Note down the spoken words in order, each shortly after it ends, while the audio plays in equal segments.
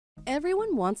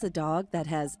Everyone wants a dog that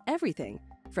has everything,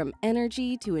 from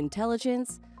energy to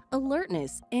intelligence,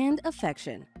 alertness, and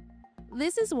affection.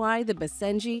 This is why the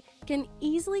Basenji can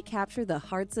easily capture the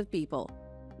hearts of people.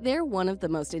 They're one of the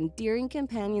most endearing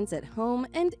companions at home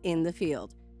and in the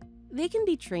field. They can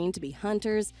be trained to be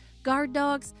hunters, guard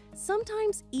dogs,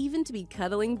 sometimes even to be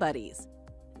cuddling buddies.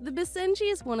 The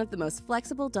Basenji is one of the most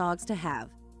flexible dogs to have.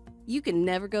 You can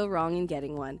never go wrong in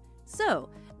getting one. So,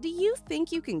 do you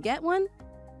think you can get one?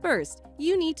 First,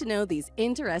 you need to know these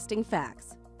interesting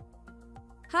facts.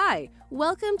 Hi,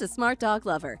 welcome to Smart Dog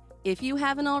Lover. If you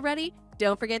haven't already,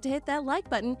 don't forget to hit that like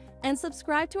button and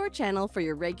subscribe to our channel for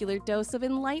your regular dose of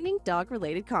enlightening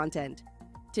dog-related content.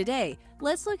 Today,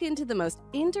 let's look into the most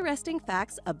interesting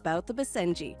facts about the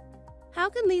Basenji.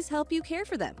 How can these help you care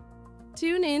for them?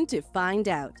 Tune in to find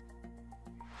out.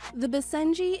 The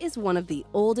Basenji is one of the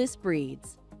oldest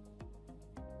breeds.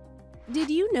 Did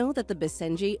you know that the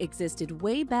Basenji existed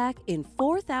way back in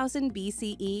 4000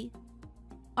 BCE?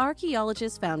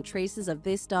 Archaeologists found traces of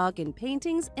this dog in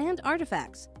paintings and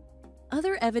artifacts.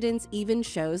 Other evidence even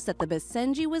shows that the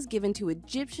Basenji was given to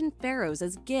Egyptian pharaohs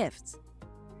as gifts.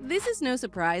 This is no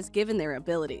surprise given their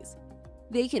abilities.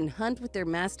 They can hunt with their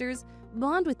masters,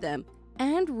 bond with them,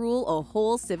 and rule a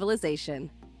whole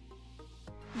civilization.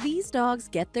 These dogs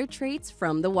get their traits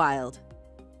from the wild.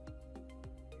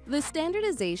 The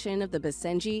standardization of the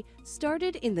Basenji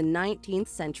started in the 19th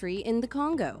century in the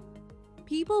Congo.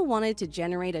 People wanted to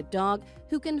generate a dog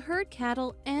who can herd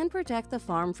cattle and protect the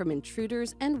farm from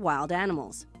intruders and wild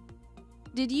animals.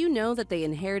 Did you know that they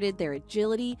inherited their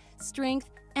agility, strength,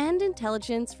 and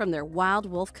intelligence from their wild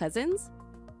wolf cousins?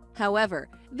 However,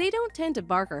 they don't tend to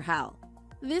bark or howl.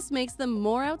 This makes them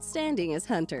more outstanding as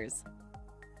hunters.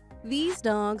 These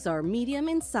dogs are medium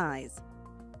in size.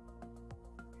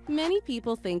 Many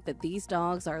people think that these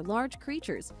dogs are large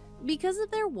creatures because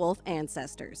of their wolf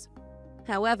ancestors.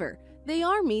 However, they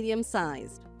are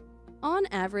medium-sized. On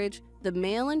average, the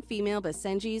male and female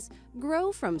Basenjis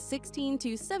grow from 16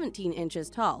 to 17 inches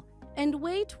tall and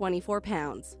weigh 24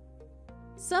 pounds.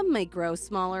 Some may grow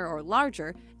smaller or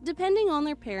larger depending on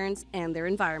their parents and their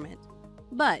environment.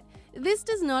 But this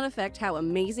does not affect how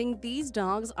amazing these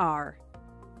dogs are.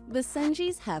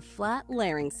 Basenjis have flat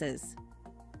larynxes.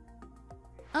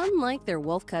 Unlike their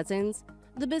wolf cousins,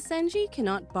 the Basenji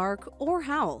cannot bark or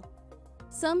howl.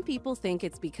 Some people think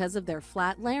it's because of their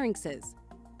flat larynxes.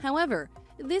 However,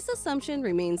 this assumption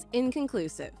remains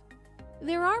inconclusive.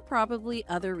 There are probably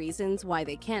other reasons why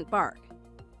they can't bark.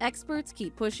 Experts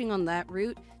keep pushing on that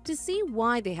route to see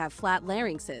why they have flat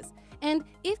larynxes and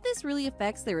if this really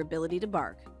affects their ability to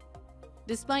bark.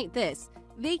 Despite this,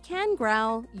 they can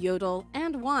growl, yodel,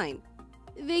 and whine.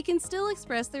 They can still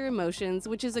express their emotions,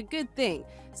 which is a good thing,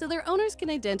 so their owners can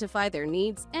identify their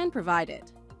needs and provide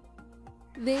it.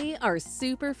 They are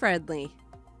super friendly.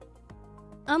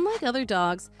 Unlike other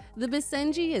dogs, the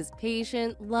Basenji is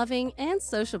patient, loving, and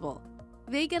sociable.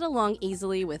 They get along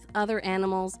easily with other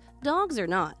animals, dogs are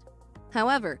not.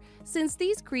 However, since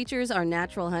these creatures are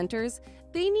natural hunters,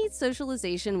 they need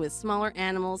socialization with smaller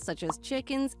animals such as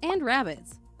chickens and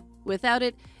rabbits. Without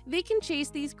it, they can chase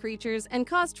these creatures and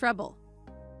cause trouble.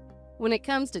 When it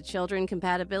comes to children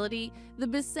compatibility, the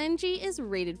Basenji is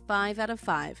rated 5 out of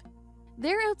 5.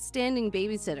 They're outstanding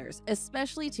babysitters,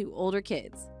 especially to older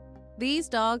kids. These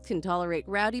dogs can tolerate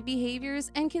rowdy behaviors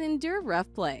and can endure rough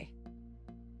play.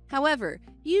 However,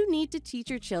 you need to teach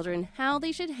your children how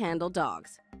they should handle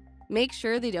dogs. Make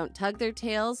sure they don't tug their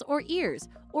tails or ears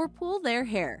or pull their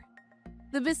hair.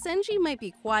 The Basenji might be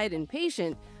quiet and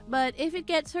patient, but if it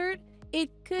gets hurt,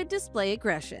 it could display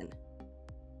aggression.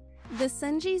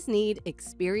 Basenjis need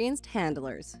experienced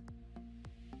handlers.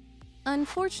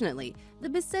 Unfortunately, the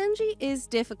Basenji is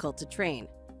difficult to train.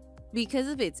 Because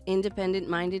of its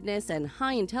independent-mindedness and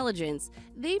high intelligence,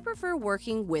 they prefer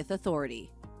working with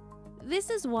authority. This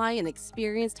is why an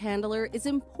experienced handler is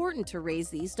important to raise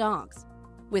these dogs.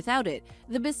 Without it,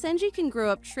 the Basenji can grow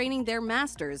up training their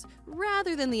masters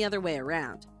rather than the other way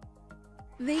around.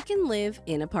 They can live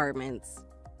in apartments.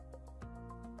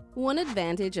 One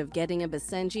advantage of getting a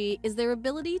Basenji is their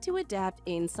ability to adapt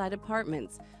inside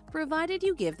apartments, provided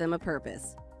you give them a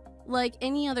purpose. Like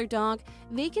any other dog,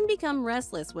 they can become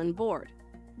restless when bored.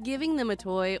 Giving them a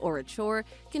toy or a chore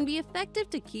can be effective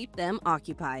to keep them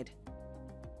occupied.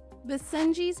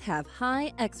 Basenjis have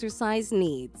high exercise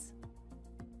needs.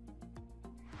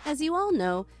 As you all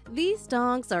know, these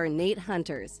dogs are innate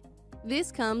hunters.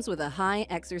 This comes with a high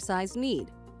exercise need.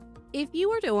 If you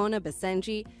were to own a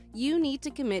Basenji, you need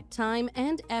to commit time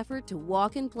and effort to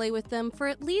walk and play with them for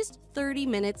at least 30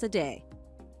 minutes a day.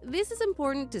 This is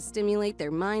important to stimulate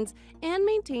their minds and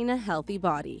maintain a healthy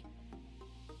body.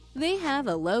 They have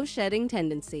a low shedding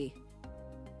tendency.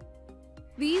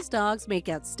 These dogs make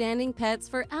outstanding pets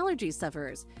for allergy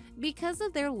sufferers because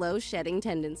of their low shedding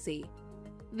tendency.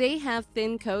 They have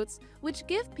thin coats, which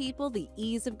give people the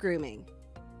ease of grooming.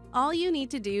 All you need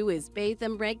to do is bathe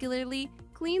them regularly,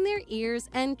 clean their ears,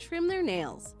 and trim their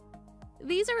nails.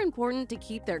 These are important to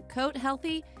keep their coat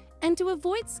healthy and to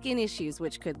avoid skin issues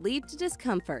which could lead to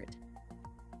discomfort.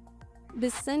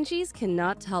 Basenjis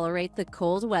cannot tolerate the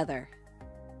cold weather.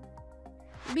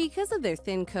 Because of their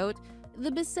thin coat,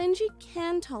 the Basenji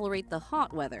can tolerate the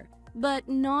hot weather, but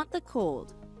not the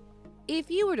cold. If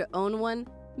you were to own one,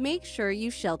 make sure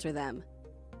you shelter them.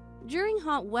 During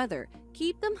hot weather,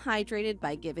 keep them hydrated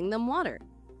by giving them water.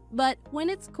 But when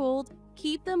it's cold,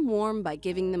 keep them warm by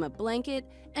giving them a blanket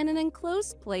and an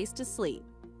enclosed place to sleep.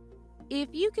 If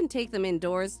you can take them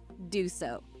indoors, do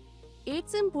so.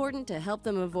 It's important to help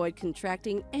them avoid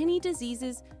contracting any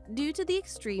diseases due to the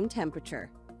extreme temperature.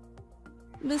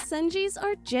 Basenjis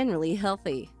are generally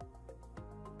healthy.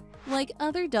 Like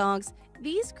other dogs,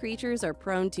 these creatures are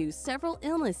prone to several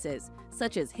illnesses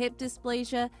such as hip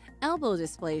dysplasia, elbow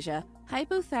dysplasia,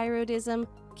 hypothyroidism,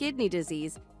 kidney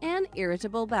disease, and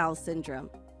irritable bowel syndrome.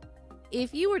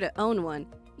 If you were to own one,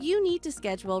 you need to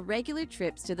schedule regular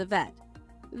trips to the vet.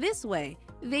 This way,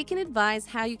 they can advise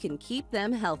how you can keep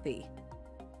them healthy.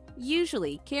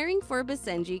 Usually, caring for a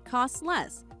Basenji costs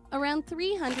less, around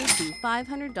 $300 to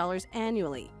 $500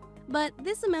 annually, but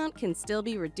this amount can still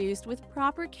be reduced with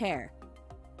proper care.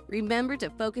 Remember to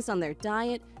focus on their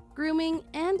diet, grooming,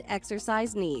 and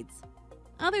exercise needs.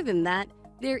 Other than that,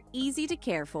 they're easy to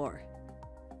care for.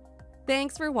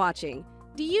 Thanks for watching.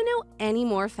 Do you know any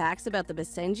more facts about the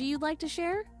Basenji you'd like to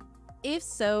share? If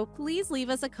so, please leave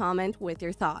us a comment with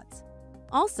your thoughts.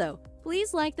 Also,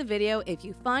 please like the video if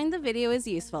you find the video is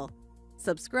useful.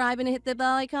 Subscribe and hit the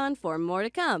bell icon for more to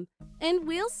come, and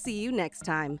we'll see you next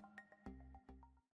time.